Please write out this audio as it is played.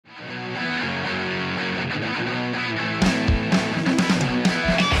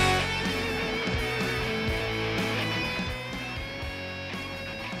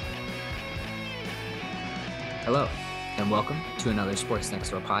Hello, and welcome to another Sports Next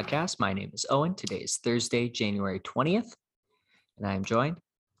Door podcast. My name is Owen. Today is Thursday, January 20th, and I am joined,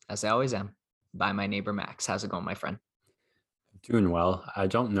 as I always am, by my neighbor Max. How's it going, my friend? Doing well. I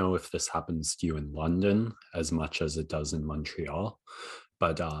don't know if this happens to you in London as much as it does in Montreal,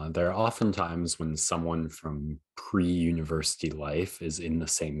 but there are often times when someone from pre-university life is in the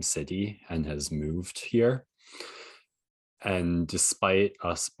same city and has moved here. And despite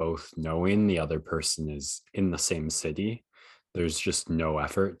us both knowing the other person is in the same city, there's just no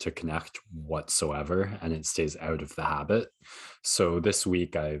effort to connect whatsoever, and it stays out of the habit. So this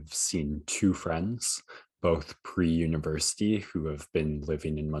week, I've seen two friends, both pre-university, who have been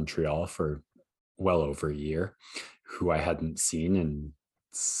living in Montreal for well over a year, who I hadn't seen in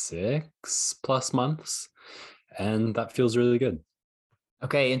 6+ months. And that feels really good.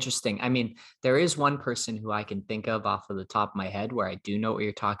 Okay, interesting. I mean, there is one person who I can think of off of the top of my head where I do know what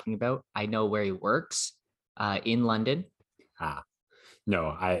you're talking about. I know where he works in London. No,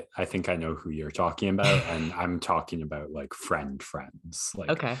 I think I know who you're talking about, and I'm talking about like friends. Like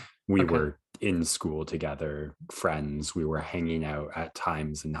Okay. we Okay. were in school together, friends. We were hanging out at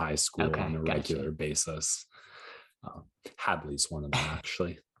times in high school Okay, on a gotcha. regular basis. Hadley's one of them,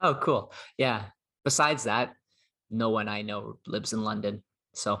 actually. Oh, cool. Yeah. Besides that, no one I know lives in London.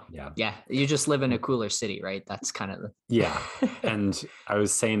 So Yeah. you just live in a cooler city, right? That's kind of the Yeah. And I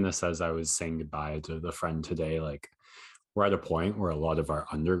was saying this as I was saying goodbye to the friend today. Like, we're at a point where a lot of our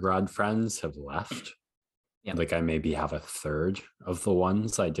undergrad friends have left. Yep. Like, I maybe have a third of the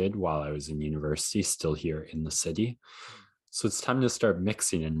ones I did while I was in university still here in the city. So it's time to start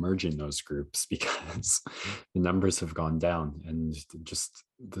mixing and merging those groups because the numbers have gone down, and just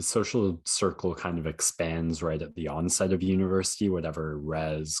the social circle kind of expands right at the onset of university, whatever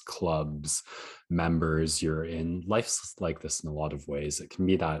clubs, members you're in. Life's like this in a lot of ways. It can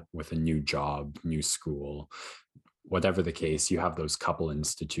be that with a new job, new school, whatever the case, you have those couple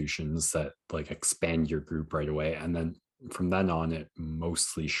institutions that like expand your group right away. And then from then on, it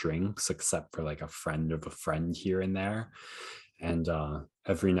mostly shrinks, except for like a friend of a friend here and there. And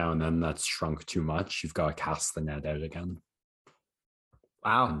every now and then that's shrunk too much. You've got to cast the net out again.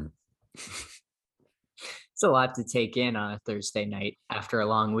 Wow. And It's a lot to take in on a Thursday night after a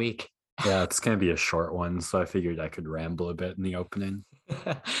long week. yeah, it's going to be a short one. So I figured I could ramble a bit in the opening.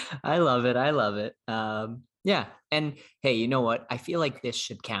 I love it. I love it. Yeah. And hey, you know what? I feel like this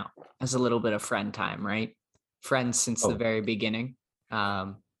should count as a little bit of friend time, right? Friends since the very beginning.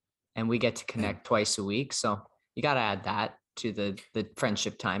 And we get to connect twice a week. So you got to add that to the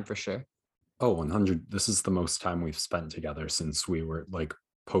friendship time for sure. Oh, 100. This is the most time we've spent together since we were like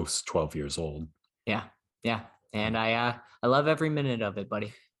post 12 years old. Yeah. Yeah. And I love every minute of it,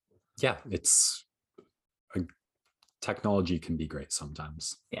 buddy. Yeah. Technology can be great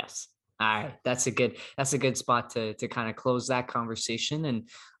sometimes. Yes. All right. That's a good spot to kind of close that conversation and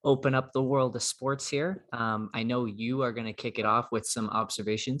open up the world of sports here. I know you are going to kick it off with some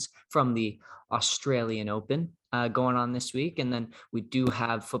observations from the Australian Open going on this week. And then we do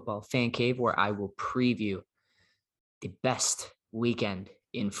have Football Fan Cave, where I will preview the best weekend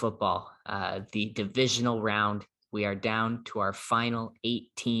in football, the divisional round. We are down to our final 8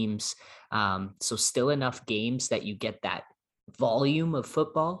 teams. So still enough games that you get that volume of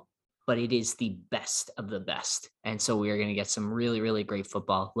football, but it is the best of the best. And so we are going to get some really, really great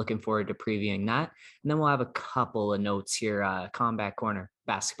football. Looking forward to previewing that. And then we'll have a couple of notes here, Combat Corner,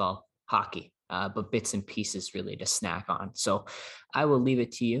 basketball, hockey, but bits and pieces really to snack on. So I will leave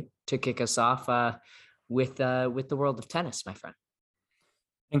it to you to kick us off with the world of tennis, my friend.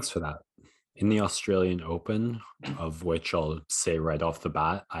 Thanks for that. In the Australian Open, of which I'll say right off the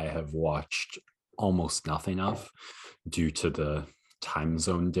bat, I have watched almost nothing of due to the time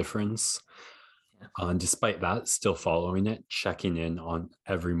zone difference. Despite that, still following it, checking in on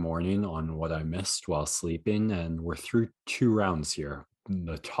every morning on what I missed while sleeping. And we're through 2 rounds here.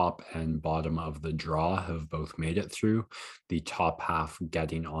 The top and bottom of the draw have both made it through. The top half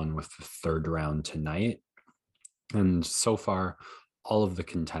getting on with the 3rd round tonight. And so far, all of the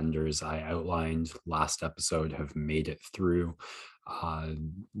contenders I outlined last episode have made it through.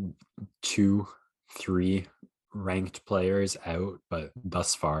 2, 3 ranked players out, but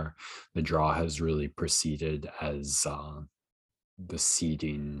thus far the draw has really proceeded as the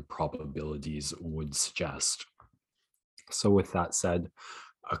seeding probabilities would suggest. So with that said,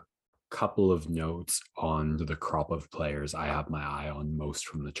 a couple of notes on the crop of players I have my eye on most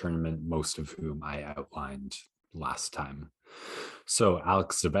from the tournament, most of whom I outlined last time. So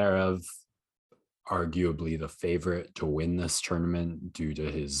Alex Zverev, arguably the favorite to win this tournament due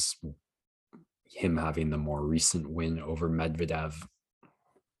to him having the more recent win over Medvedev,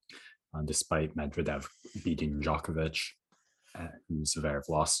 despite Medvedev beating Djokovic, who Zverev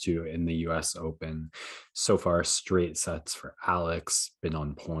lost to in the US Open. So far, straight sets for Alex, been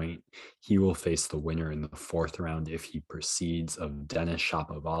on point. He will face the winner in the fourth round if he proceeds, of Denis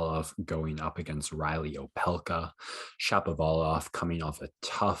Shapovalov going up against Riley Opelka. Shapovalov coming off a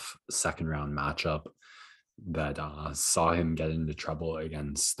tough second round matchup that saw him get into trouble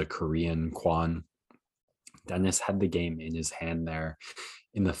against the Korean Kwon. Denis had the game in his hand there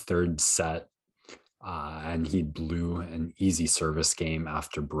in the third set, and he blew an easy service game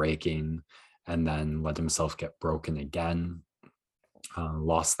after breaking and then let himself get broken again.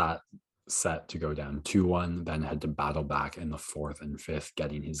 Lost that set to go down 2-1, then had to battle back in the fourth and fifth,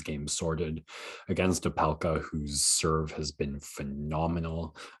 getting his game sorted against Opelka, whose serve has been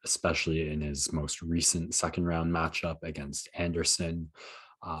phenomenal, especially in his most recent second round matchup against Anderson.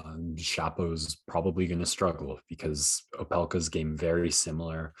 Shapo's probably going to struggle because Opelka's game very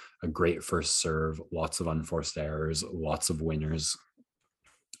similar, a great first serve, lots of unforced errors, lots of winners.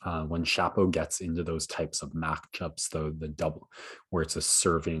 When Shapo gets into those types of matchups, though, the double where it's a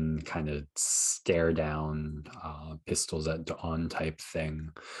serving kind of stare down, pistols at dawn type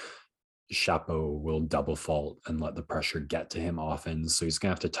thing, Shapo will double fault and let the pressure get to him often. So he's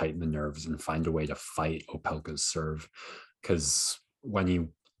gonna have to tighten the nerves and find a way to fight Opelka's serve. Because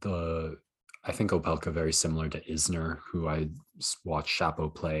I think Opelka very similar to Isner, who I watched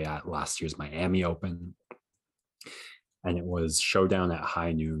Shapo play at last year's Miami Open. And it was showdown at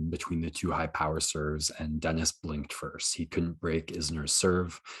high noon between the two high power serves, and Denis blinked first. He couldn't break Isner's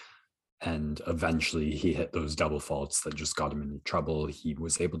serve, and eventually he hit those double faults that just got him into trouble. He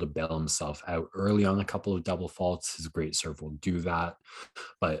was able to bail himself out early on a couple of double faults. His great serve will do that,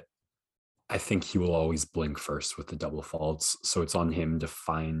 but I think he will always blink first with the double faults. So it's on him to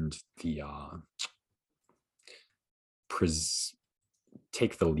find the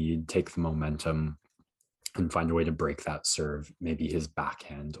take the lead, take the momentum, and find a way to break that serve, maybe his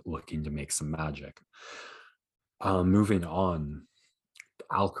backhand looking to make some magic. Moving on,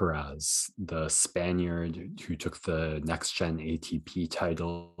 Alcaraz, the Spaniard who took the next gen ATP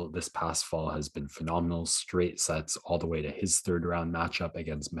title this past fall, has been phenomenal. Straight sets all the way to his third round matchup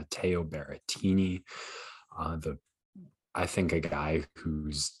against Matteo Berrettini. I think a guy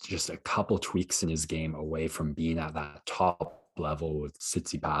who's just a couple tweaks in his game away from being at that top level with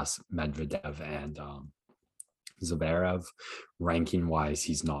Tsitsipas, Medvedev, and Zverev. Ranking wise,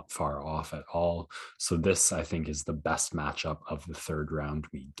 he's not far off at all. So this, I think, is the best matchup of the third round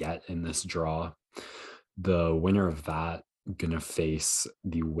we get in this draw. The winner of that gonna face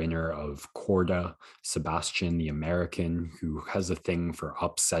the winner of Korda, Sebastian, the American, who has a thing for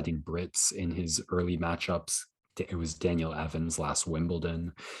upsetting Brits in his early matchups. It was Daniel Evans last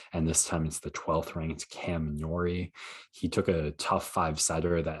Wimbledon, and this time it's the 12th ranked Cam Norrie. He took a tough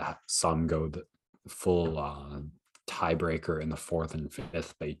 5-setter that saw him go the full tiebreaker in the fourth and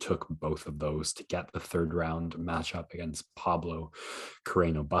fifth. They took both of those to get the third round matchup against Pablo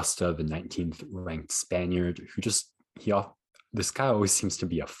Carreno Busta, the 19th ranked Spaniard, who this guy always seems to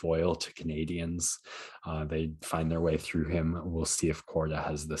be a foil to Canadians. They find their way through him. We'll see if Korda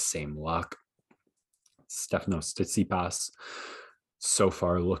has the same luck. Stefanos Tsitsipas, so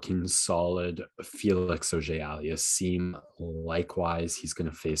far looking solid. Felix Auger-Aliassime, likewise, he's going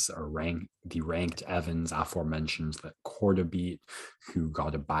to face the ranked Evans, aforementioned, that Korda beat, who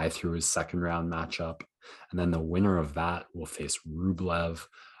got a bye through his second round matchup. And then the winner of that will face Rublev,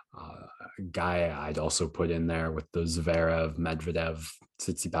 a guy I'd also put in there with the Zverev, Medvedev,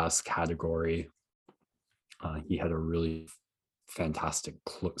 Tsitsipas category. He had a really fantastic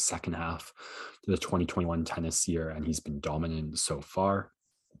second half to the 2021 tennis year, and he's been dominant so far.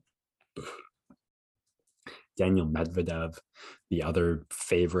 Daniel Medvedev, the other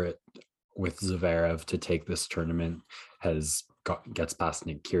favorite with Zverev to take this tournament, gets past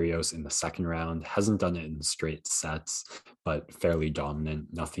Nick Kyrgios in the second round. Hasn't done it in straight sets, but fairly dominant.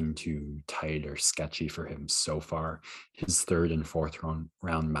 Nothing too tight or sketchy for him so far. His third and fourth round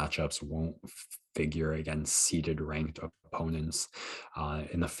matchups won't figure against seeded ranked opponents.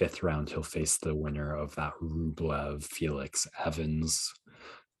 In the fifth round, he'll face the winner of that Rublev Felix Evans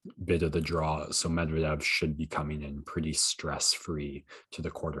bit of the draw. So Medvedev should be coming in pretty stress-free to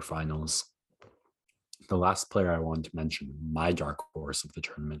the quarterfinals. The last player I want to mention, my dark horse of the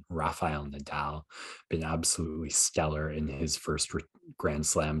tournament, Rafael Nadal, been absolutely stellar in his first Grand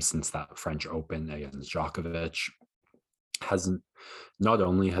Slam since that French Open against Djokovic. hasn't not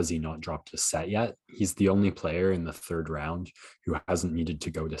only has he not dropped a set yet, he's the only player in the third round who hasn't needed to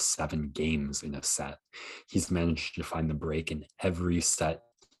go to 7 games in a set. He's managed to find the break in every set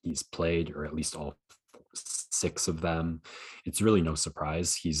he's played, or at least all 6 of them. It's really no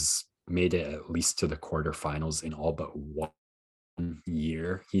surprise. He's made it at least to the quarterfinals in all but one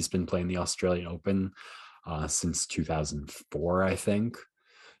year. He's been playing the Australian Open since 2004, I think.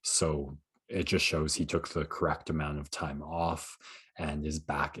 So it just shows he took the correct amount of time off and is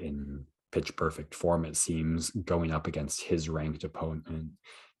back in pitch perfect form, it seems, going up against his ranked opponent,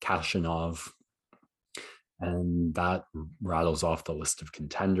 Kashanov. And that rattles off the list of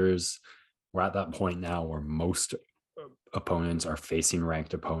contenders. We're at that point now where most opponents are facing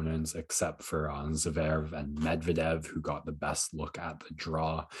ranked opponents, except for Zverev and Medvedev, who got the best look at the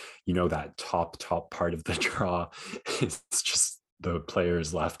draw. You know, that top part of the draw is just the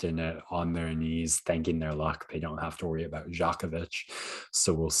players left in it on their knees, thanking their luck. They don't have to worry about Djokovic.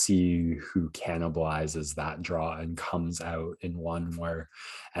 So we'll see who cannibalizes that draw and comes out in one where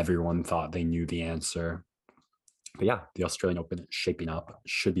everyone thought they knew the answer. But yeah, the Australian Open is shaping up,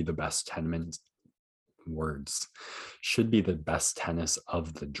 should be the best 10 minutes words, should be the best tennis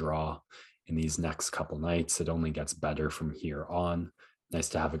of the draw in these next couple nights. It only gets better from here on. Nice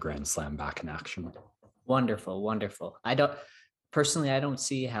to have a Grand Slam back in action. Wonderful, wonderful. I don't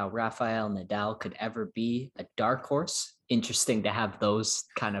see how Rafael Nadal could ever be a dark horse. Interesting to have those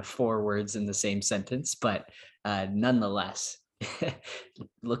kind of 4 words in the same sentence, but nonetheless,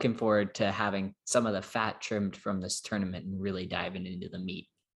 looking forward to having some of the fat trimmed from this tournament and really diving into the meat.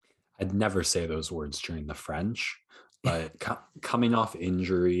 I'd never say those words during the French, but coming off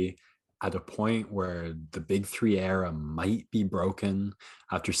injury at a point where the big 3 era might be broken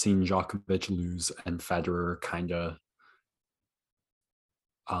after seeing Djokovic lose and Federer kind of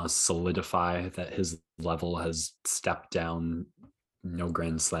solidify that his level has stepped down. No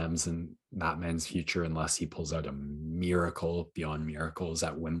Grand Slams in that man's future unless he pulls out a miracle beyond miracles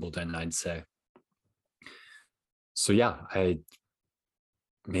at Wimbledon, I'd say. So yeah, I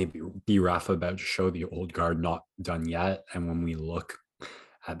maybe be Rafa about to show the old guard not done yet. And when we look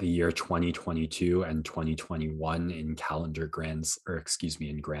at the year 2022 and 2021 in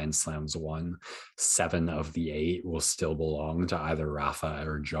in Grand Slams won, 7 of the 8 will still belong to either Rafa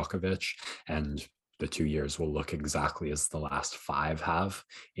or Djokovic. And the 2 years will look exactly as the last 5 have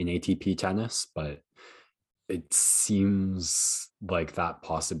in ATP tennis. But it seems like that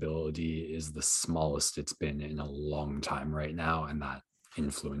possibility is the smallest it's been in a long time right now. And that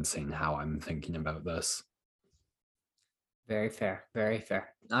influencing how I'm thinking about this. Very fair. Very fair.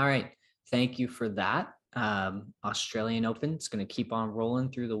 All right. Thank you for that. Australian Open is going to keep on rolling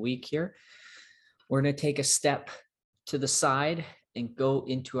through the week here. We're going to take a step to the side and go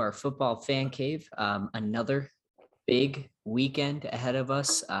into our football fan cave. Another big weekend ahead of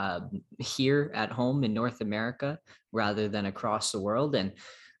us here at home in North America rather than across the world. And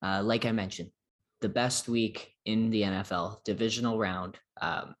like I mentioned, the best week in the NFL, divisional round,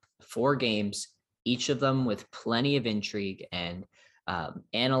 4 games, each of them with plenty of intrigue and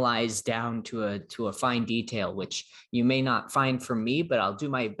analyzed down to a fine detail, which you may not find from me, but I'll do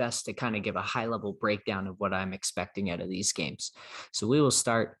my best to kind of give a high level breakdown of what I'm expecting out of these games. So we will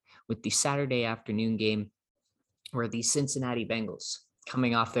start with the Saturday afternoon game where the Cincinnati Bengals,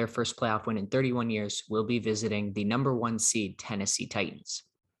 coming off their first playoff win in 31 years, will be visiting the number 1 seed Tennessee Titans.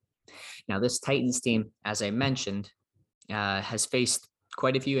 Now, this Titans team, as I mentioned, has faced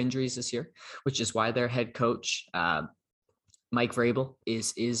quite a few injuries this year, which is why their head coach, Mike Vrabel,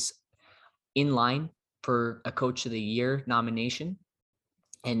 is in line for a Coach of the Year nomination.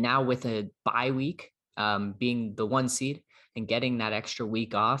 And now with a bye week, being the 1 seed and getting that extra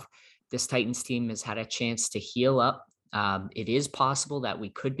week off, this Titans team has had a chance to heal up. It is possible that we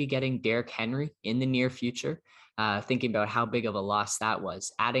could be getting Derrick Henry in the near future. Thinking about how big of a loss that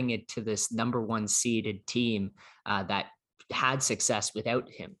was, adding it to this number 1 seeded team that had success without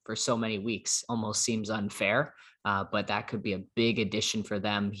him for so many weeks almost seems unfair, but that could be a big addition for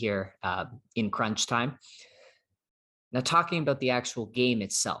them here in crunch time. Now, talking about the actual game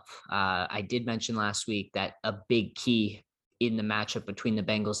itself, I did mention last week that a big key in the matchup between the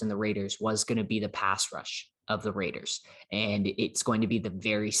Bengals and the Raiders was going to be the pass rush of the Raiders. And it's going to be the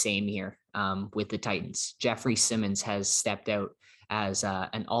very same here with the Titans. Jeffrey Simmons has stepped out as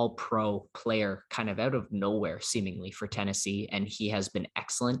an all-pro player kind of out of nowhere, seemingly, for Tennessee. And he has been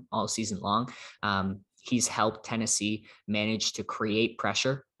excellent all season long. He's helped Tennessee manage to create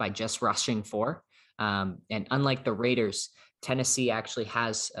pressure by just rushing 4. And unlike the Raiders, Tennessee actually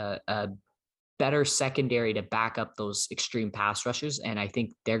has a better secondary to back up those extreme pass rushers. And I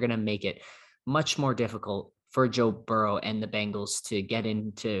think they're going to make it much more difficult for Joe Burrow and the Bengals to get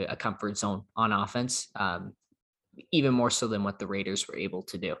into a comfort zone on offense, even more so than what the Raiders were able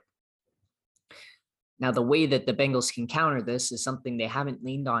to do. Now, the way that the Bengals can counter this is something they haven't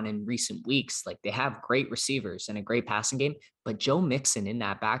leaned on in recent weeks. Like, they have great receivers and a great passing game, but Joe Mixon in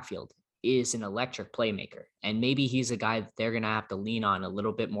that backfield is an electric playmaker. And maybe he's a guy that they're going to have to lean on a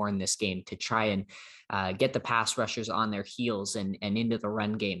little bit more in this game to try and get the pass rushers on their heels and into the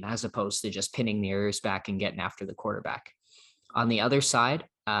run game, as opposed to just pinning the ears back and getting after the quarterback. On the other side,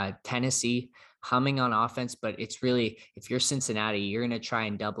 Tennessee humming on offense, but it's really, if you're Cincinnati, you're going to try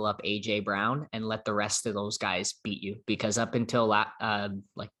and double up AJ Brown and let the rest of those guys beat you, because up until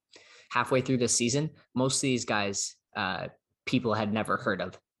like halfway through the season, most of these guys people had never heard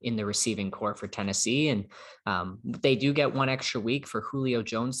of in the receiving core for Tennessee. And they do get one extra week for Julio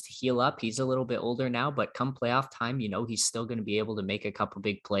Jones to heal up. He's a little bit older now, but come playoff time, he's still going to be able to make a couple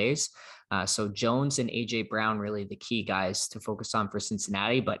big plays. So Jones and AJ Brown, really the key guys to focus on for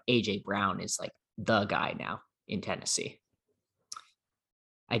Cincinnati, but AJ Brown is like the guy now in Tennessee.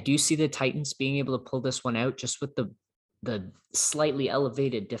 I do see the Titans being able to pull this one out just with the slightly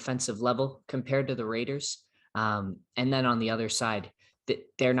elevated defensive level compared to the Raiders. And then on the other side,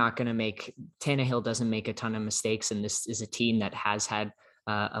 they're not going to make, Tannehill doesn't make a ton of mistakes. And this is a team that has had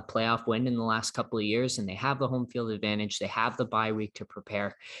a playoff win in the last couple of years, and they have the home field advantage. They have the bye week to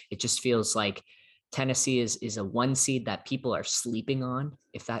prepare. It just feels like Tennessee is a 1 seed that people are sleeping on,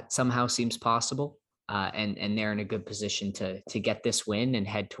 if that somehow seems possible. And they're in a good position to get this win and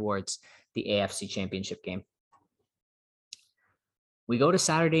head towards the AFC Championship game. We go to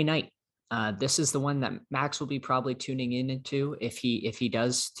Saturday night. This is the one that Max will be probably tuning into if he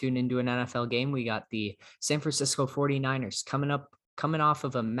does tune into an NFL game. We got the San Francisco 49ers coming off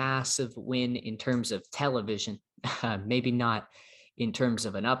of a massive win in terms of television, maybe not in terms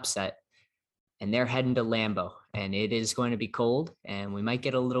of an upset. And they're heading to Lambeau, and it is going to be cold, and we might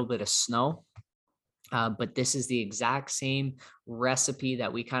get a little bit of snow. But this is the exact same recipe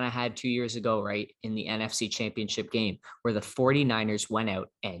that we kind of had 2 years ago, right, in the NFC Championship game, where the 49ers went out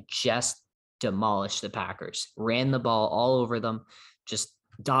and just demolished the Packers, ran the ball all over them, just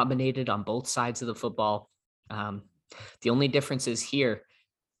dominated on both sides of the football. The only difference is here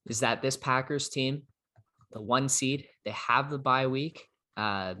is that this Packers team, the 1 seed, they have the bye week.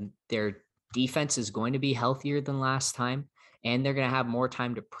 Their defense is going to be healthier than last time, and they're going to have more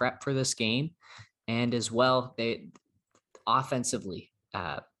time to prep for this game. And as well, they offensively,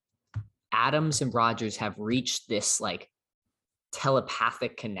 Adams and Rodgers have reached this like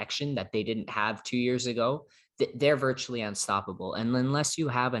telepathic connection that they didn't have 2 years ago. They're virtually unstoppable. And unless you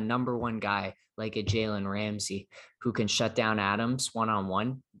have a number 1 guy like a Jalen Ramsey who can shut down Adams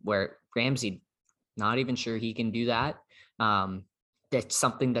one-on-one, where Ramsey, not even sure he can do that. That's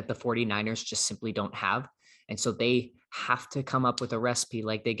something that the 49ers just simply don't have. And so they have to come up with a recipe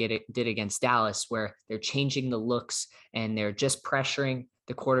like they did against Dallas, where they're changing the looks and they're just pressuring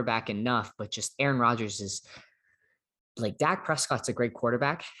the quarterback enough. But just Aaron Rodgers is like, Dak Prescott's a great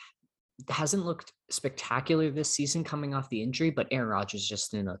quarterback. Hasn't looked spectacular this season coming off the injury, but Aaron Rodgers is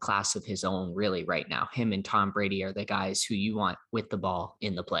just in a class of his own really right now. Him and Tom Brady are the guys who you want with the ball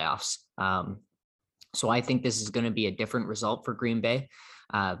in the playoffs. So I think this is going to be a different result for Green Bay.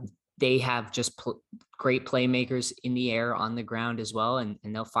 They have just great playmakers in the air, on the ground as well. And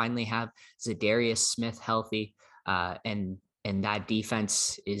they'll finally have Zadarius Smith healthy. And that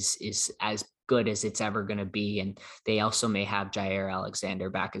defense is as good as it's ever going to be. And they also may have Jair Alexander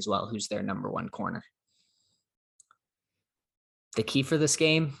back as well, who's their number 1 corner. The key for this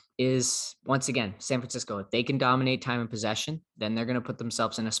game is, once again, San Francisco. If they can dominate time and possession, then they're going to put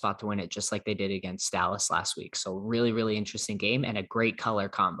themselves in a spot to win it, just like they did against Dallas last week. So really, really interesting game, and a great color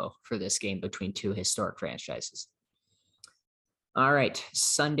combo for this game between 2 historic franchises. All right,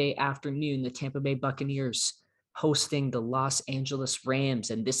 Sunday afternoon, the Tampa Bay Buccaneers hosting the Los Angeles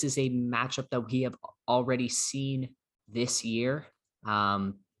Rams. And this is a matchup that we have already seen this year.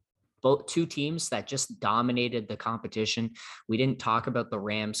 Both 2 teams that just dominated the competition. We didn't talk about the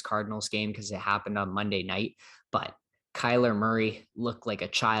Rams-Cardinals game because it happened on Monday night, but Kyler Murray looked like a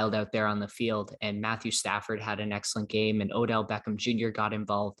child out there on the field, and Matthew Stafford had an excellent game, and Odell Beckham Jr. got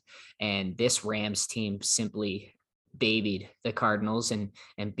involved. And this Rams team simply babied the Cardinals and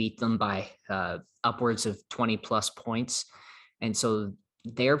beat them by upwards of 20 plus points. And so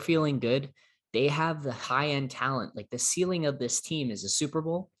they're feeling good. They have the high-end talent. Like, the ceiling of this team is a Super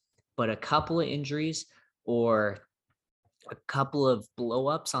Bowl, but a couple of injuries or a couple of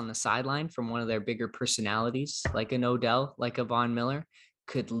blow-ups on the sideline from one of their bigger personalities, like an Odell, like a Von Miller,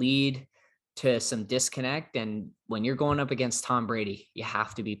 could lead to some disconnect. And when you're going up against Tom Brady, you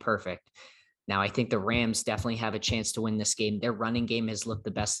have to be perfect. Now, I think the Rams definitely have a chance to win this game. Their running game has looked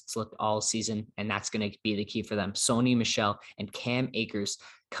the best it's looked all season, and that's going to be the key for them. Sony Michel and Cam Akers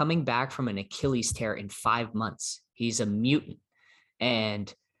coming back from an Achilles tear in 5 months. He's a mutant.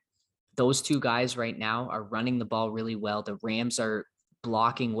 And those two guys right now are running the ball really well. The Rams are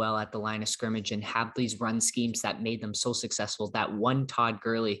blocking well at the line of scrimmage and have these run schemes that made them so successful. That one Todd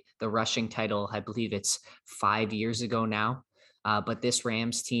Gurley, the rushing title, I believe it's 5 years ago now. But this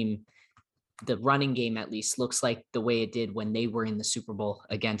Rams team, the running game at least looks like the way it did when they were in the Super Bowl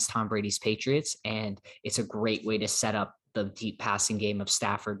against Tom Brady's Patriots. And it's a great way to set up the deep passing game of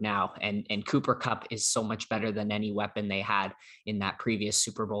Stafford now. And Cooper Kupp is so much better than any weapon they had in that previous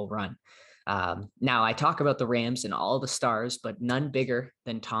Super Bowl run. Now I talk about the Rams and all the stars, but none bigger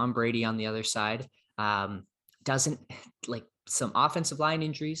than Tom Brady on the other side. Doesn't like some offensive line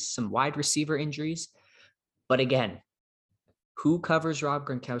injuries, some wide receiver injuries. But again, who covers Rob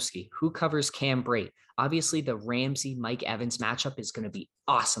Gronkowski? Who covers Cam Brate? Obviously, the Ramsey-Mike Evans matchup is going to be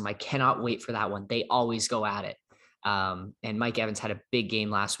awesome. I cannot wait for that one. They always go at it. And Mike Evans had a big game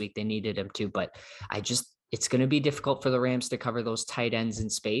last week. They needed him too, but it's going to be difficult for the Rams to cover those tight ends in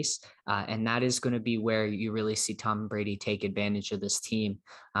space. And that is going to be where you really see Tom Brady take advantage of this team.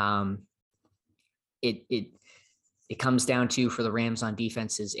 It comes down to, for the Rams on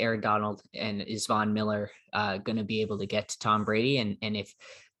defense, is Aaron Donald and is Von Miller going to be able to get to Tom Brady? And if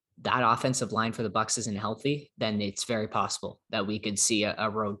that offensive line for the Bucs isn't healthy, then it's very possible that we could see a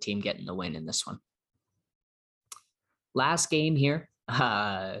road team getting the win in this one. Last game here.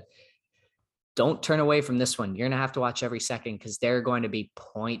 Don't turn away from this one. You're going to have to watch every second because there are going to be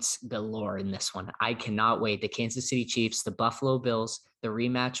points galore in this one. I cannot wait. The Kansas City Chiefs, the Buffalo Bills, the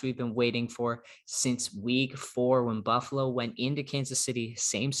rematch we've been waiting for since week 4 when Buffalo went into Kansas City,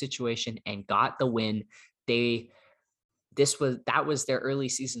 same situation, and got the win. That was their early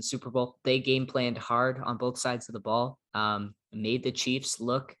season Super Bowl. They game planned hard on both sides of the ball, made the Chiefs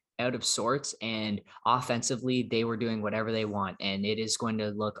look out of sorts, and offensively they were doing whatever they want. And it is going to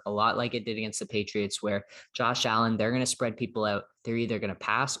look a lot like it did against the Patriots, where Josh Allen, they're going to spread people out. They're either going to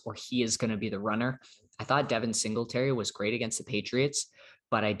pass or he is going to be the runner. I thought Devin Singletary was great against the Patriots,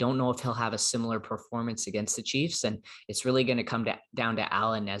 but I don't know if he'll have a similar performance against the Chiefs. And it's really going to come down to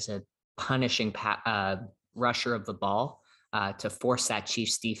Allen as a punishing rusher of the ball, to force that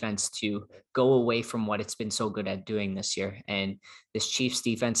Chiefs defense to go away from what it's been so good at doing this year. And this Chiefs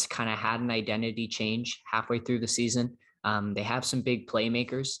defense kind of had an identity change halfway through the season. They have some big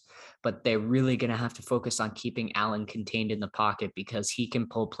playmakers, but they're really going to have to focus on keeping Allen contained in the pocket because he can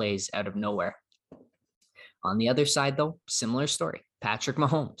pull plays out of nowhere. On the other side, though, similar story. Patrick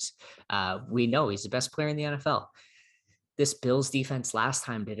Mahomes. We know he's the best player in the NFL. This Bills defense last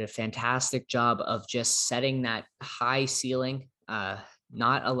time did a fantastic job of just setting that high ceiling,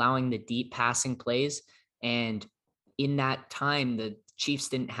 not allowing the deep passing plays. And in that time, the Chiefs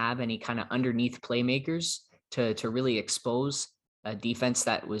didn't have any kind of underneath playmakers to really expose a defense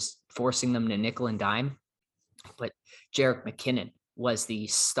that was forcing them to nickel and dime. But Jerick McKinnon was the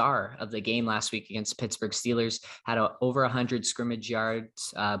star of the game last week against the Pittsburgh Steelers, had over 100 scrimmage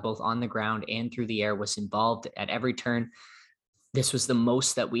yards, both on the ground and through the air, was involved at every turn. This was the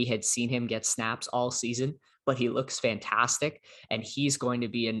most that we had seen him get snaps all season, but he looks fantastic. And he's going to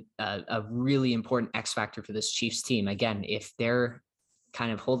be a really important X factor for this Chiefs team. Again, if they're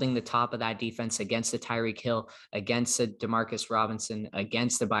kind of holding the top of that defense against the Tyreek Hill, against a Demarcus Robinson,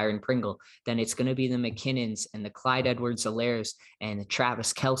 against the Byron Pringle, then it's going to be the McKinnons and the Clyde Edwards-Helaire's and the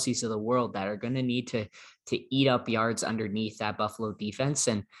Travis Kelce's of the world that are going to need to eat up yards underneath that Buffalo defense.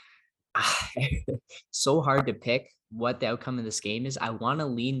 And so hard to pick what the outcome of this game is. I want to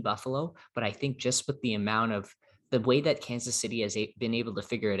lean Buffalo, but I think just with the amount of the way that Kansas City has been able to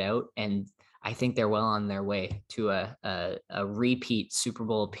figure it out, and I think they're well on their way to a repeat Super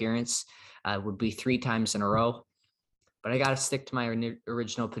Bowl appearance, would be 3 times in a row. But I got to stick to my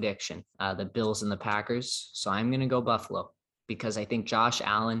original prediction, the Bills and the Packers. So I'm going to go Buffalo because I think Josh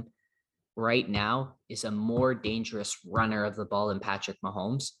Allen right now is a more dangerous runner of the ball than Patrick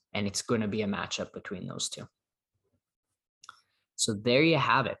Mahomes, and it's going to be a matchup between those two. So there you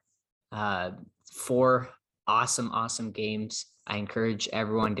have it. 4 awesome games. I encourage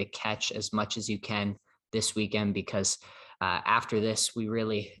everyone to catch as much as you can this weekend because after this, we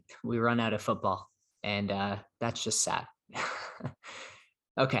run out of football, and that's just sad.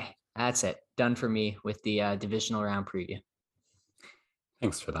 Okay, that's it. Done for me with the divisional round preview.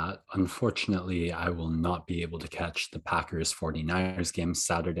 Thanks for that. Unfortunately, I will not be able to catch the Packers 49ers game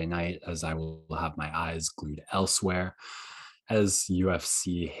Saturday night as I will have my eyes glued elsewhere as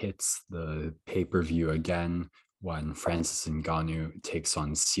UFC hits the pay-per-view again when Francis Ngannou takes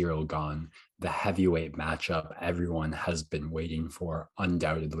on Cyril Gane, the heavyweight matchup everyone has been waiting for,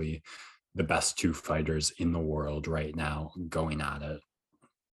 undoubtedly the best two fighters in the world right now going at it.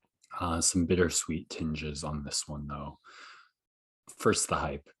 Some bittersweet tinges on this one, though. First, the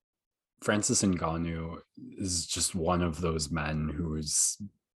hype. Francis Ngannou is just one of those men who's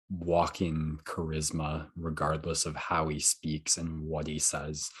walking charisma, regardless of how he speaks and what he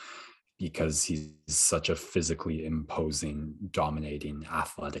says, because he's such a physically imposing, dominating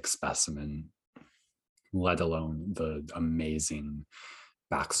athletic specimen, let alone the amazing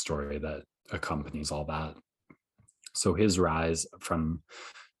backstory that accompanies all that. So his rise from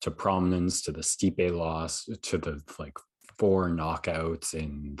to prominence, to the Stipe loss, to the like 4 knockouts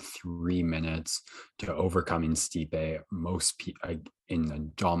in 3 minutes, to overcoming Stipe in a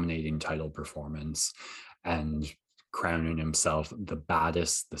dominating title performance, and crowning himself the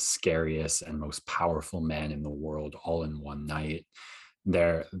baddest, the scariest, and most powerful man in the world all in one night.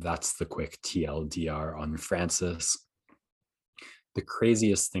 That's the quick TLDR on Francis. The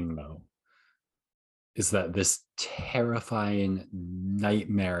craziest thing, though, is that this terrifying,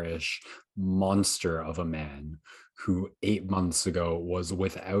 nightmarish monster of a man who 8 months ago was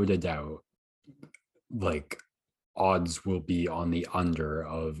without a doubt, like, odds will be on the under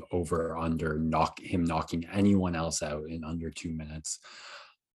of over under him knocking anyone else out in under 2 minutes,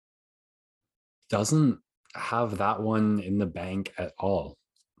 doesn't have that one in the bank at all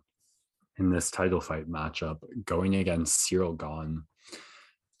in this title fight matchup going against Ciryl Gane.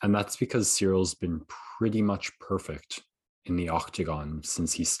 And that's because Cyril's been pretty much perfect in the octagon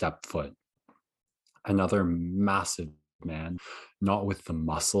since he stepped foot. Another massive man, not with the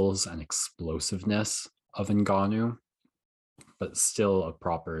muscles and explosiveness of Ngannou, but still a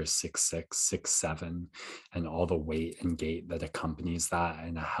proper 6'6", 6'7", and all the weight and gait that accompanies that,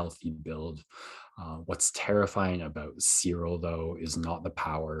 and a healthy build. What's terrifying about Ciryl, though, is not the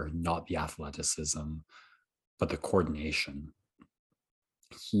power, not the athleticism, but the coordination.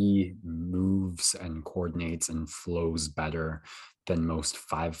 He moves and coordinates and flows better than most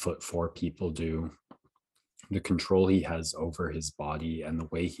 5'4" people do. The control he has over his body and the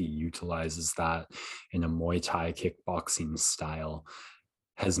way he utilizes that in a Muay Thai kickboxing style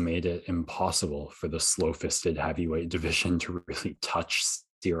has made it impossible for the slow-fisted heavyweight division to really touch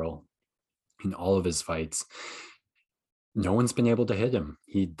Ciryl in all of his fights. No one's been able to hit him.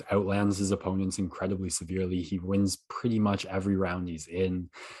 He outlands his opponents incredibly severely. He wins pretty much every round he's in.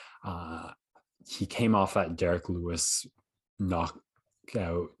 He came off that Derek Lewis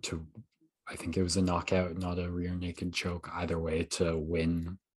knockout to, I think it was a knockout, not a rear naked choke, either way, to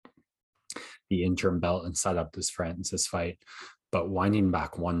win the interim belt and set up this Francis fight. But winding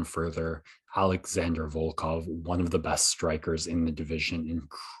back one further, Alexander Volkov, one of the best strikers in the division,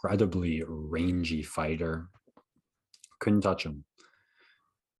 incredibly rangy fighter, couldn't touch him.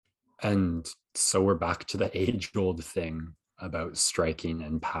 And so we're back to the age-old thing about striking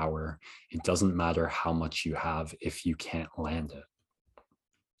and power. It doesn't matter how much you have if you can't land it.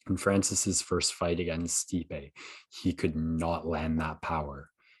 In Francis's first fight against Stipe, he could not land that power.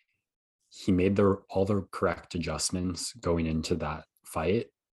 He made all the correct adjustments going into that fight,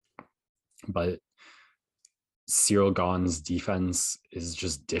 but Ciryl Gane's defense is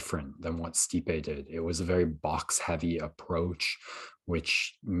just different than what Stipe did. It was a very box-heavy approach,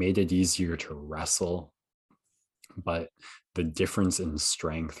 which made it easier to wrestle, but the difference in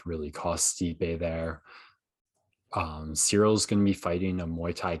strength really cost Stipe there. Cyril's going to be fighting a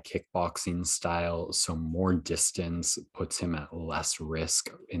Muay Thai kickboxing style, so more distance puts him at less risk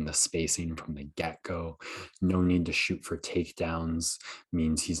in the spacing from the get-go. No need to shoot for takedowns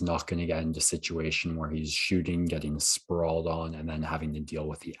means he's not going to get into a situation where he's shooting, getting sprawled on, and then having to deal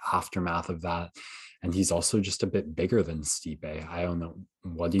with the aftermath of that. And he's also just a bit bigger than Stipe. I don't know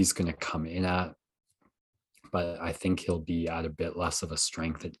what he's going to come in at, but I think he'll be at a bit less of a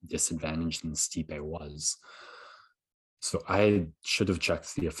strength disadvantage than Stipe was. So I should have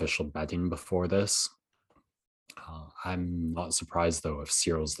checked the official betting before this. I'm not surprised, though, if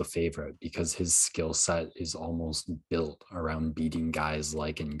Cyril's the favorite, because his skill set is almost built around beating guys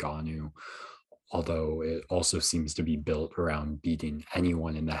like Ngannou, although it also seems to be built around beating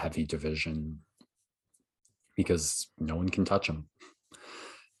anyone in the heavy division because no one can touch him.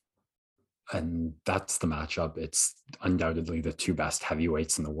 And that's the matchup. It's undoubtedly the two best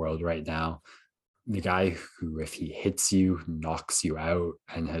heavyweights in the world right now. The guy who, if he hits you, knocks you out,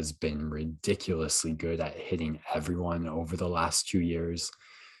 and has been ridiculously good at hitting everyone over the last 2 years,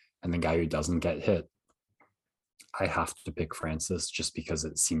 and the guy who doesn't get hit. I have to pick Francis just because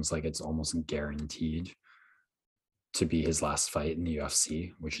it seems like it's almost guaranteed to be his last fight in the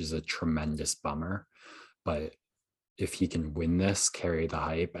UFC, which is a tremendous bummer. But if he can win this, carry the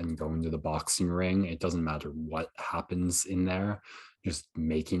hype, and go into the boxing ring, it doesn't matter what happens in there. Just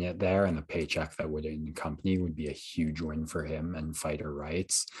making it there and the paycheck that would accompany would be a huge win for him and fighter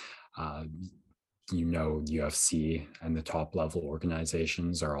rights. Uh, UFC and the top level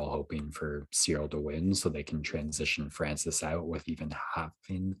organizations are all hoping for Cyril to win so they can transition Francis out with even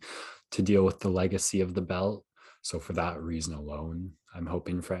having to deal with the legacy of the belt. So for that reason alone, I'm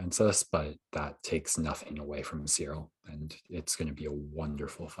hoping Francis, but that takes nothing away from Cyril, and it's going to be a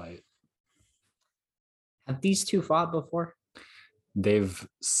wonderful fight. Have these two fought before? They've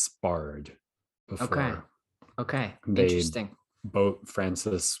sparred before. Okay. They Interesting. both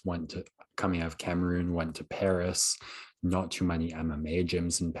Francis coming out of Cameroon, went to Paris. Not too many MMA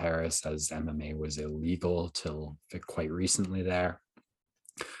gyms in Paris, as MMA was illegal till quite recently there.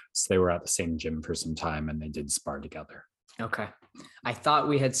 So they were at the same gym for some time and they did spar together. Okay. I thought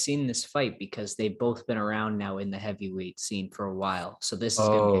we had seen this fight because they've both been around now in the heavyweight scene for a while. So this is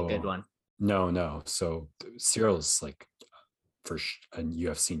going to be a good one. No. So Cyril's like for a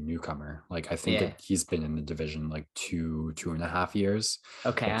UFC newcomer. Like I think he's been in the division like 2.5 years.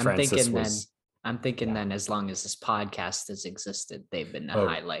 Okay. Like I'm thinking then as long as this podcast has existed, they've been a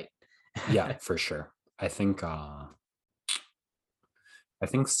highlight. Yeah, for sure. I think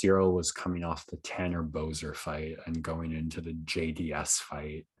Cyril was coming off the Tanner Boser fight and going into the JDS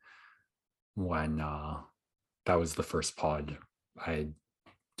fight when that was the first pod I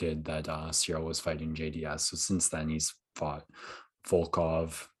did that Cyril was fighting JDS. So since then he's fought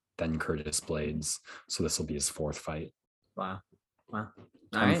Volkov, then Curtis Blades. So this will be his fourth fight. Wow.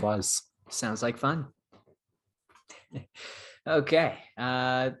 Time flies. Sounds like fun. Okay.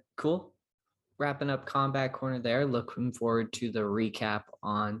 Cool. Wrapping up Combat Corner there. Looking forward to the recap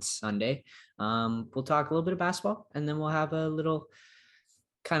on Sunday. We'll talk a little bit of basketball, and then we'll have a little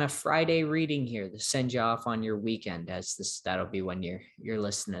kind of Friday reading here to send you off on your weekend, as that'll be when you're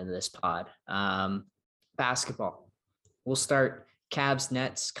listening to this pod. Basketball. We'll start Cavs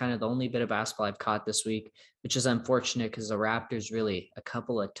Nets, kind of the only bit of basketball I've caught this week, which is unfortunate because the Raptors really a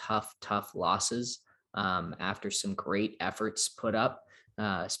couple of tough losses after some great efforts put up.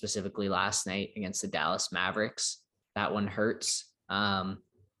 Specifically last night against the Dallas Mavericks. That one hurts.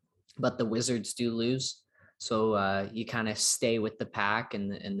 But the Wizards do lose. So you kind of stay with the pack,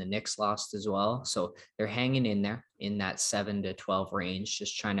 and the Knicks lost as well. So they're hanging in there in that 7 to 12 range,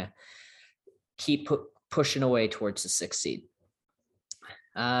 just trying to keep pushing away towards the 6th seed.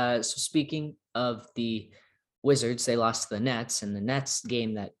 So speaking of the Wizards, they lost to the Nets, and the Nets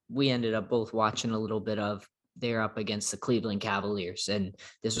game that we ended up both watching a little bit of, they're up against the Cleveland Cavaliers. And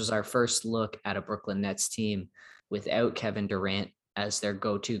this was our first look at a Brooklyn Nets team without Kevin Durant as their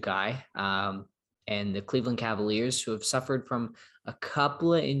go-to guy. And the Cleveland Cavaliers, who have suffered from a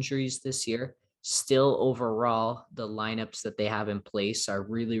couple of injuries this year, still overall, the lineups that they have in place are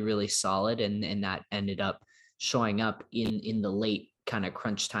really, really solid. And that ended up showing up in the late kind of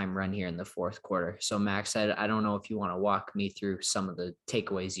crunch time run here in the fourth quarter. So Max, I don't know if you want to walk me through some of the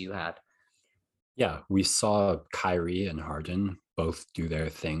takeaways you had. Yeah, we saw Kyrie and Harden both do their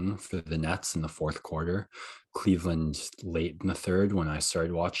thing for the Nets in the fourth quarter. Cleveland late in the third, when I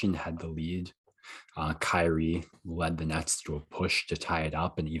started watching, had the lead. Kyrie led the Nets to a push to tie it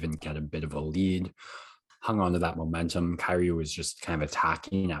up and even get a bit of a lead. Hung on to that momentum. Kyrie was just kind of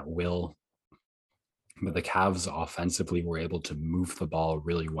attacking at will. But the Cavs offensively were able to move the ball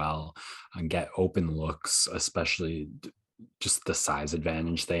really well and get open looks, especially just the size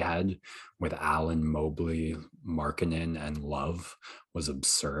advantage they had with Allen, Mobley, Markkanen, and Love was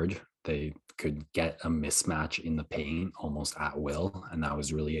absurd. They could get a mismatch in the paint almost at will, and that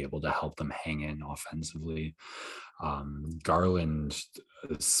was really able to help them hang in offensively. Garland,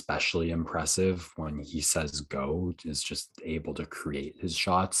 especially impressive when he says go, is just able to create his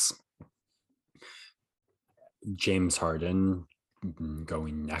shots. James Harden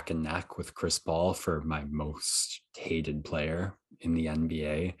going neck and neck with Chris Paul for my most hated player in the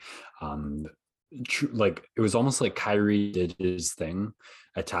NBA. Like it was almost like Kyrie did his thing,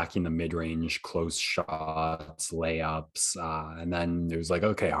 attacking the mid-range, close shots, layups, and then it was like,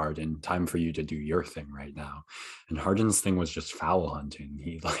 okay, Harden, time for you to do your thing right now. And Harden's thing was just foul hunting.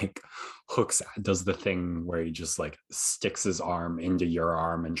 He like does the thing where he just like sticks his arm into your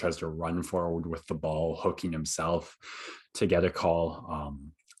arm and tries to run forward with the ball, hooking himself to get a call.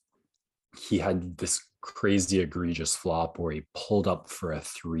 He had this crazy egregious flop where he pulled up for a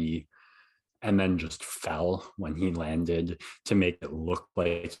three and then just fell when he landed to make it look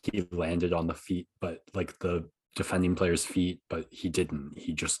like he landed on the feet, but like the defending player's feet, but he didn't.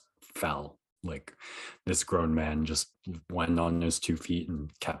 He just fell. Like this grown man just went on his 2 feet and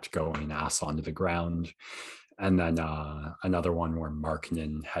kept going ass onto the ground. And then another one where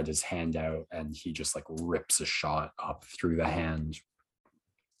Markkinen had his hand out and he just like rips a shot up through the hand.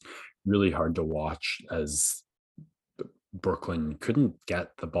 Really hard to watch as Brooklyn couldn't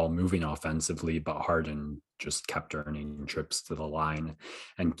get the ball moving offensively, but Harden just kept earning trips to the line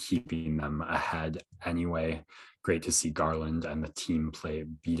and keeping them ahead anyway. Great to see Garland and the team play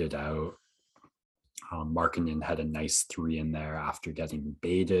beat it out. Markkinen had a nice three in there after getting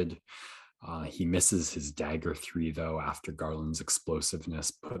baited. He misses his dagger three, though, after Garland's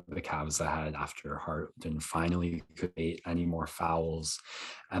explosiveness put the Cavs ahead after Harden finally could bait any more fouls.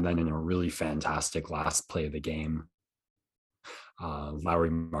 And then in a really fantastic last play of the game,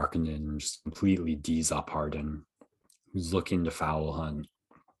 Lauri Markkinen just completely D's up Harden, who's looking to foul hunt,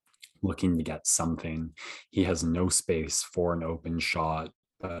 looking to get something. He has no space for an open shot,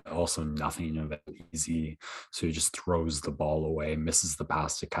 but also nothing of it easy. So he just throws the ball away, misses the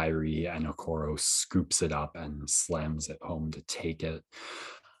pass to Kyrie, and Okoro scoops it up and slams it home to take it.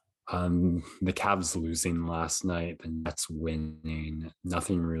 The Cavs losing last night, the Nets winning,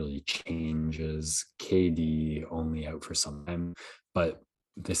 nothing really changes. KD only out for some time, but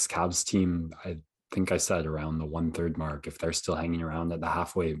this Cavs team, I think I said around the 1/3 mark, if they're still hanging around at the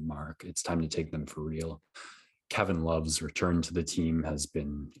halfway mark, it's time to take them for real. Kevin Love's return to the team has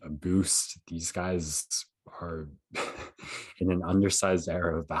been a boost. These guys are in an undersized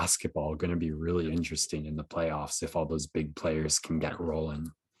era of basketball going to be really interesting in the playoffs if all those big players can get rolling.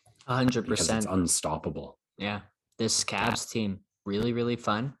 100%. Because it's unstoppable. Yeah. This Cavs team, really, really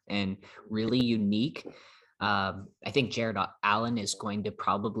fun and really unique. I think Jared Allen is going to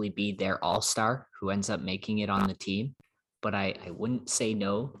probably be their all-star who ends up making it on the team. But I wouldn't say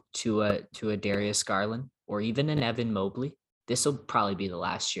no to a Darius Garland or even an Evan Mobley. This will probably be the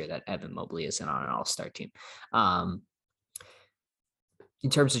last year that Evan Mobley isn't on an all-star team. In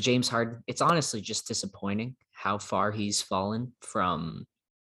terms of James Harden, it's honestly just disappointing how far he's fallen from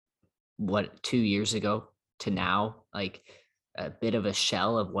 2 years ago to now. Like a bit of a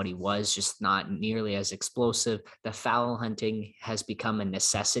shell of what he was, just not nearly as explosive. The foul hunting has become a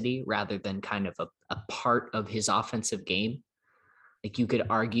necessity rather than kind of a part of his offensive game. Like you could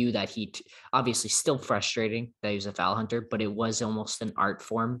argue that obviously still frustrating that he was a foul hunter, but it was almost an art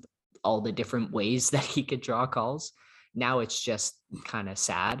form, all the different ways that he could draw calls. Now it's just kind of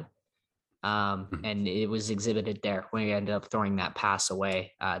sad. And it was exhibited there when he ended up throwing that pass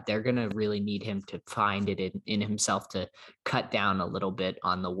away. They're going to really need him to find it in himself to cut down a little bit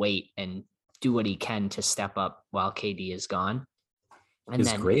on the weight and do what he can to step up while KD is gone. And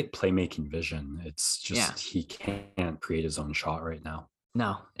his great playmaking vision. It's just, he can't create his own shot right now.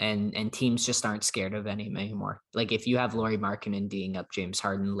 No, and teams just aren't scared of him anymore. Like if you have Lauri Markkinen D'ing up James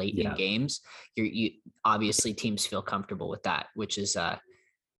Harden late in games, you obviously teams feel comfortable with that, which is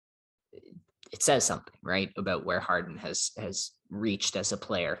it says something, right, about where Harden has reached as a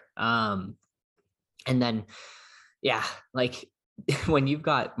player. And then, like when you've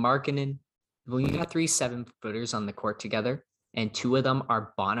got Markkinen, when you got 3 7-footers on the court together, and 2 of them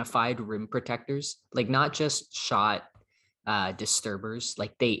are bona fide rim protectors, like not just shot disturbers,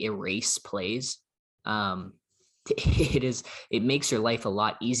 like they erase plays. It makes your life a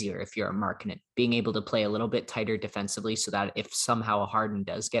lot easier if you're a Markkinen, being able to play a little bit tighter defensively so that if somehow a Harden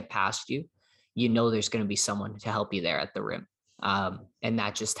does get past you, you know there's going to be someone to help you there at the rim. And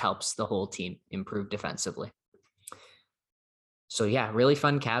that just helps the whole team improve defensively. So yeah, really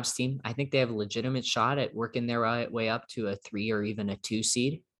fun Cavs team. I think they have a legitimate shot at working their way up to a 3 or even a 2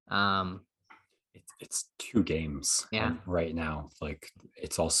 seed. It's 2 games right now. Like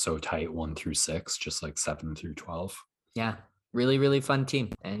it's all so tight, 1 through 6, just like 7 through 12. Yeah, really, really fun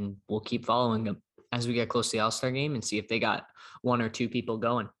team. And we'll keep following them as we get close to the All-Star game and see if they got 1 or 2 people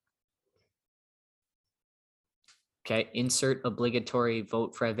going. Okay, insert obligatory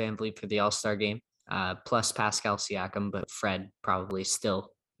vote Fred VanVleet for the All-Star game, plus Pascal Siakam, but Fred probably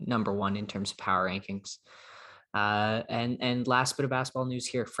still number 1 in terms of power rankings. And last bit of basketball news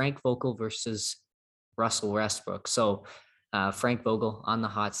here, Frank Vogel versus Russell Westbrook. So Frank Vogel on the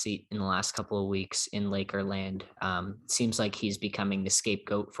hot seat in the last couple of weeks in Lakerland. Seems like he's becoming the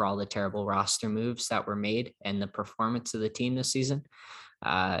scapegoat for all the terrible roster moves that were made and the performance of the team this season.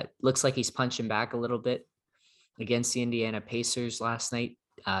 Looks like he's punching back a little bit against the Indiana Pacers last night.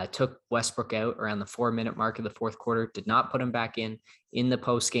 Took Westbrook out around the 4-minute mark of the fourth quarter, did not put him back in the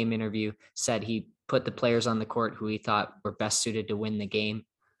post-game interview, said he put the players on the court who he thought were best suited to win the game.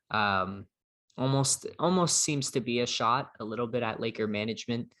 Almost seems to be a shot a little bit at Laker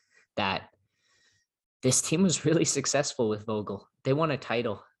management that this team was really successful with Vogel. They won a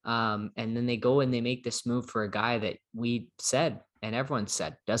title. And then they go and they make this move for a guy that we said, and everyone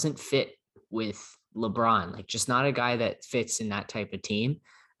said, doesn't fit with LeBron, like just not a guy that fits in that type of team.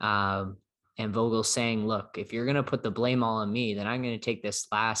 And Vogel's saying, look, if you're going to put the blame all on me, then I'm going to take this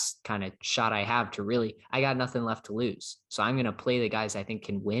last kind of shot I have to really, I got nothing left to lose. So I'm going to play the guys I think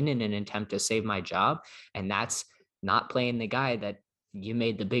can win in an attempt to save my job. And that's not playing the guy that you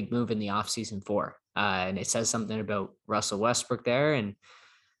made the big move in the offseason for. And it says something about Russell Westbrook there. And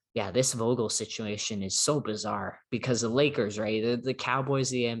yeah, this Vogel situation is so bizarre because the Lakers, right? They're the Cowboys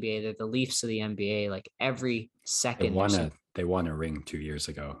of the NBA, they're the Leafs of the NBA. Like every second, they won a ring 2 years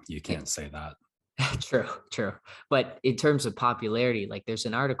ago. You can't say that. True. But in terms of popularity, like there's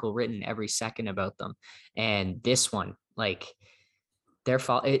an article written every second about them, and this one, like their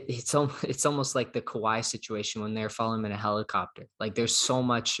fall, it's almost like the Kawhi situation when they're falling in a helicopter. Like there's so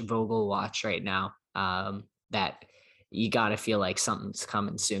much Vogel watch right now that you got to feel like something's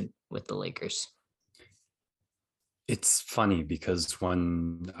coming soon with the Lakers. It's funny because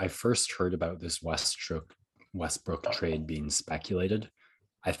when I first heard about this Westbrook trade being speculated,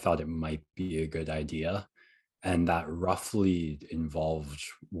 I thought it might be a good idea. And that roughly involved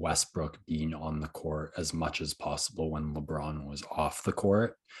Westbrook being on the court as much as possible when LeBron was off the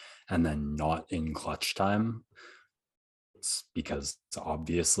court and then not in clutch time. It's because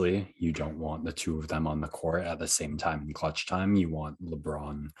obviously you don't want the two of them on the court at the same time in clutch time. You want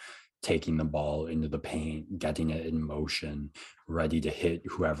LeBron taking the ball into the paint, getting it in motion, ready to hit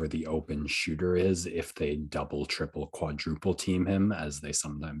whoever the open shooter is if they double, triple, quadruple team him, as they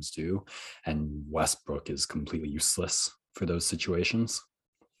sometimes do. And Westbrook is completely useless for those situations.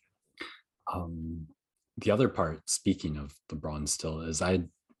 The other part, speaking of LeBron still, is I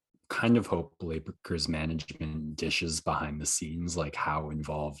kind of hope Lakers management dishes behind the scenes, like how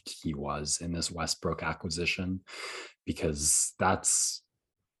involved he was in this Westbrook acquisition, because that's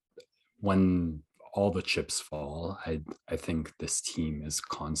when all the chips fall. I think this team is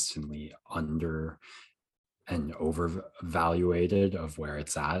constantly under and overvaluated of where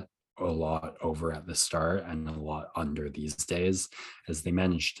it's at, a lot over at the start and a lot under these days, as they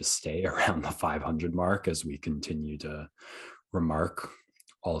manage to stay around the 500 mark, as we continue to remark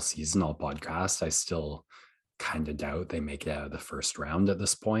all season, all podcast. I still kind of doubt they make it out of the first round at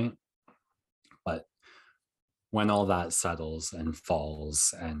this point. But when all that settles and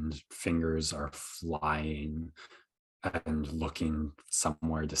falls and fingers are flying and looking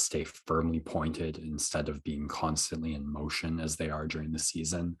somewhere to stay firmly pointed instead of being constantly in motion as they are during the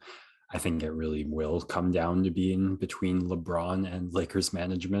season, I think it really will come down to being between LeBron and Lakers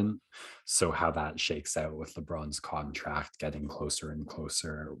management. So how that shakes out with LeBron's contract getting closer and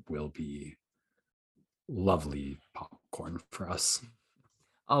closer will be lovely popcorn for us.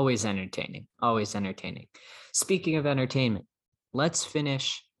 Always entertaining. Always entertaining. Speaking of entertainment, let's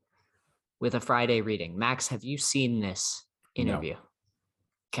finish with a Friday reading. Max, have you seen this interview? No.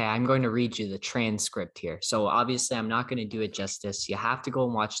 Okay, I'm going to read you the transcript here. So obviously I'm not going to do it justice. You have to go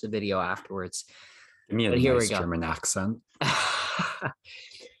and watch the video afterwards. Give me a nice German accent.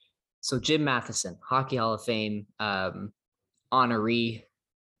 So Jim Matheson, Hockey Hall of Fame honoree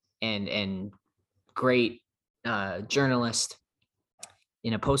and great journalist,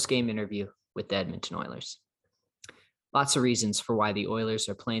 in a post-game interview with the Edmonton Oilers. Lots of reasons for why the Oilers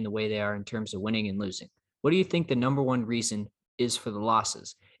are playing the way they are in terms of winning and losing. What do you think the number one reason is for the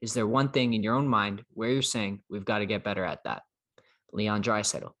losses? Is there one thing in your own mind where you're saying we've got to get better at that? Leon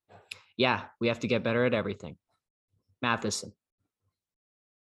Draisaitl. Yeah, we have to get better at everything. Matheson.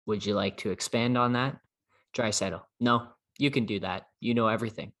 Would you like to expand on that? Draisaitl. No, you can do that. You know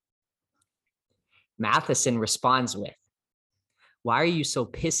everything. Matheson responds with, why are you so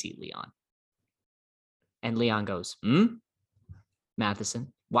pissy, Leon? And Leon goes,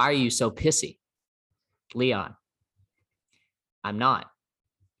 Matheson, why are you so pissy? Leon, I'm not.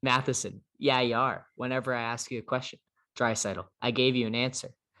 Matheson, yeah, you are. Whenever I ask you a question. Draisaitl, I gave you an answer.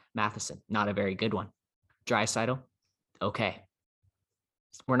 Matheson, not a very good one. Draisaitl, okay.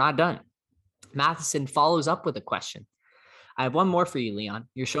 We're not done. Matheson follows up with a question. I have one more for you, Leon.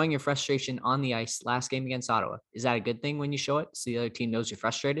 You're showing your frustration on the ice last game against Ottawa. Is that a good thing when you show it so the other team knows you're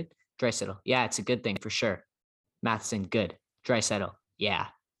frustrated? Draisaitl, yeah, it's a good thing for sure. Matheson, good. Draisaitl, yeah.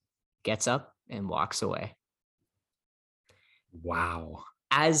 Gets up and walks away. Wow.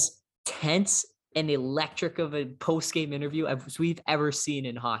 As tense and electric of a post-game interview as we've ever seen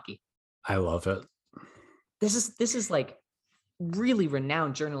in hockey. I love it. This is like really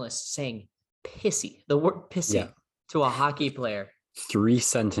renowned journalists saying pissy, the word pissy. Yeah. To a hockey player. 3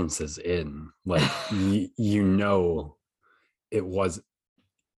 sentences in, like, you know, it was,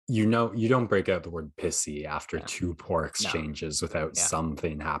 you don't break out the word pissy after Yeah. two poor No. exchanges without Yeah.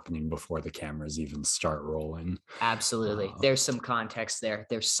 something happening before the cameras even start rolling. Absolutely. Uh, There's some context there.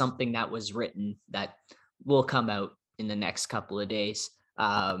 There's something that was written that will come out in the next couple of days.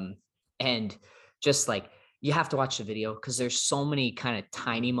 And just like you have to watch the video because there's so many kind of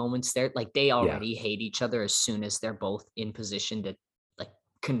tiny moments there. Like they yeah, already hate each other as soon as they're both in position to like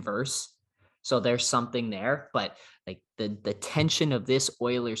converse. So there's something there, but like the tension of this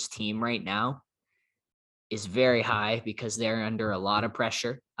Oilers team right now is very high because they're under a lot of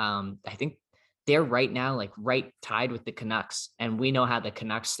pressure. I think they're right now like right tied with the Canucks, and we know how the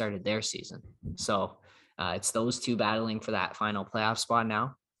Canucks started their season. So it's those two battling for that final playoff spot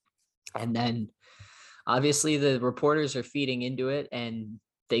now, and then obviously the reporters are feeding into it, and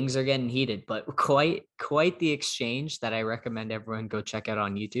things are getting heated. But quite the exchange that I recommend everyone go check out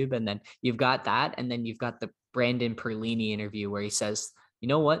on YouTube. And then you've got that, and then you've got the Brandon Perlini interview where he says, you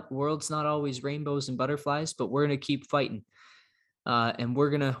know what? The world's not always rainbows and butterflies, but we're gonna keep fighting, and we're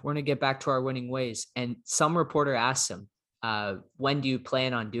gonna get back to our winning ways. And some reporter asks him, "When do you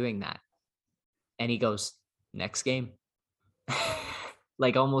plan on doing that?" And he goes, "Next game."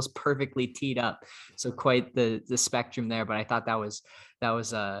 Like almost perfectly teed up. So quite the spectrum there. But I thought that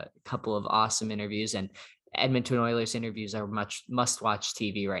was a couple of awesome interviews. And Edmonton Oilers interviews are much must watch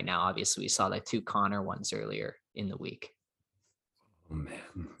TV right now. Obviously, we saw the two Connor ones earlier in the week. oh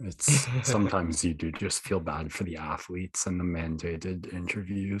man, it's sometimes you do just feel bad for the athletes and the mandated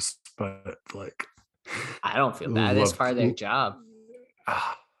interviews, but like, I don't feel bad. That's love part of their job.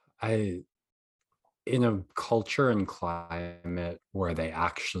 I in a culture and climate where they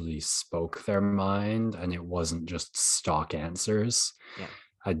actually spoke their mind and it wasn't just stock answers, Yeah.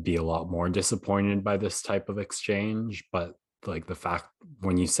 I'd be a lot more disappointed by this type of exchange. But like the fact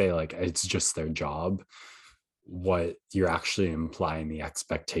when you say like it's just their job, what you're actually implying the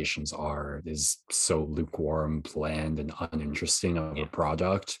expectations are is so lukewarm, bland, and uninteresting of a Yeah.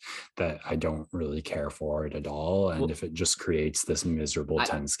 product that I don't really care for it at all. And Well, if it just creates this miserable, I,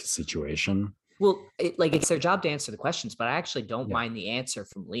 tense situation, like it's their job to answer the questions, but I actually don't yeah, mind the answer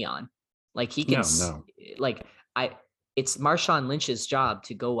from Leon. Like he can, no, no, like I, it's Marshawn Lynch's job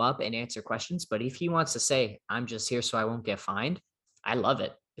to go up and answer questions. But if he wants to say, "I'm just here so I won't get fined," I love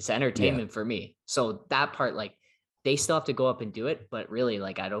it. It's yeah, entertainment for me. So that part, like, they still have to go up and do it. But really,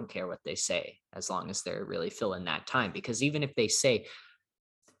 like, I don't care what they say as long as they're really filling that time. Because even if they say,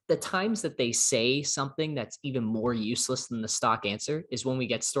 the times that they say something that's even more useless than the stock answer is when we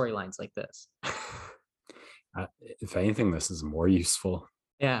get storylines like this. if anything, this is more useful.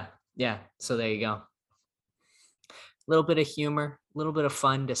 Yeah. Yeah. So there you go. A little bit of humor, a little bit of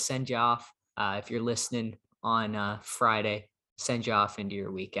fun to send you off. If you're listening on Friday, send you off into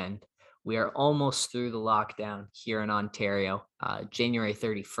your weekend. We are almost through the lockdown here in Ontario. January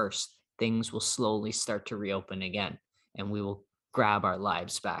 31st, things will slowly start to reopen again, and we will grab our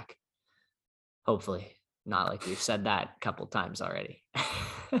lives back. Hopefully, not like we've said that a couple times already.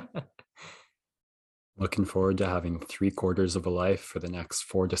 Looking forward to having 3/4 of a life for the next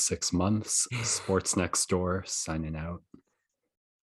 4 to 6 months. Sports Next Door signing out.